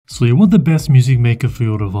So you want the best music maker for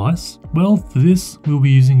your device? Well, for this, we'll be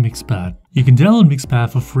using Mixpad. You can download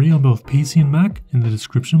Mixpad for free on both PC and Mac in the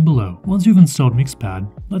description below. Once you've installed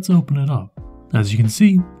Mixpad, let's open it up. As you can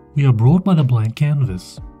see, we are brought by the blank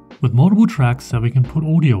canvas, with multiple tracks that we can put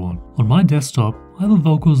audio on. On my desktop, I have a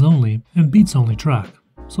vocals only and beats only track,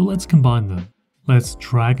 so let's combine them. Let's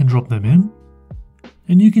drag and drop them in,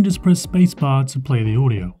 and you can just press spacebar to play the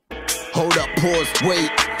audio. Hold up, pause,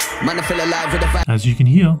 wait. Man, I feel alive with a As you can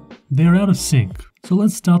hear, they're out of sync, so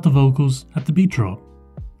let's start the vocals at the beat drop.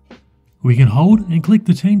 We can hold and click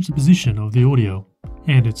to change the position of the audio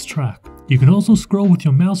and its track. You can also scroll with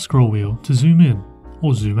your mouse scroll wheel to zoom in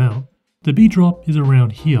or zoom out. The beat drop is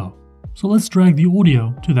around here, so let's drag the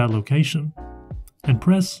audio to that location and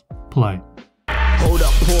press play. Hold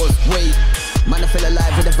up, pause, wait. Man, I feel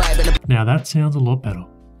alive with a vibe. Now that sounds a lot better.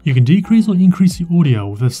 You can decrease or increase the audio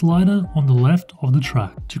with a slider on the left of the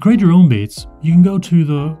track. To create your own beats, you can go to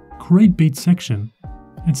the Create Beat section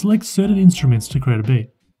and select certain instruments to create a beat.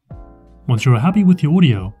 Once you are happy with your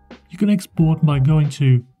audio, you can export by going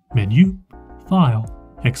to Menu, File,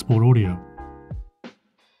 Export Audio,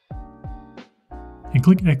 and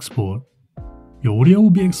click Export. Your audio will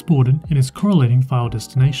be exported in its correlating file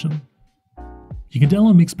destination. You can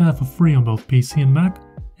download Mixpad for free on both PC and Mac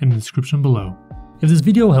in the description below. If this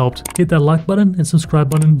video helped, hit that like button and subscribe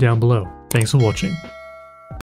button down below. Thanks for watching.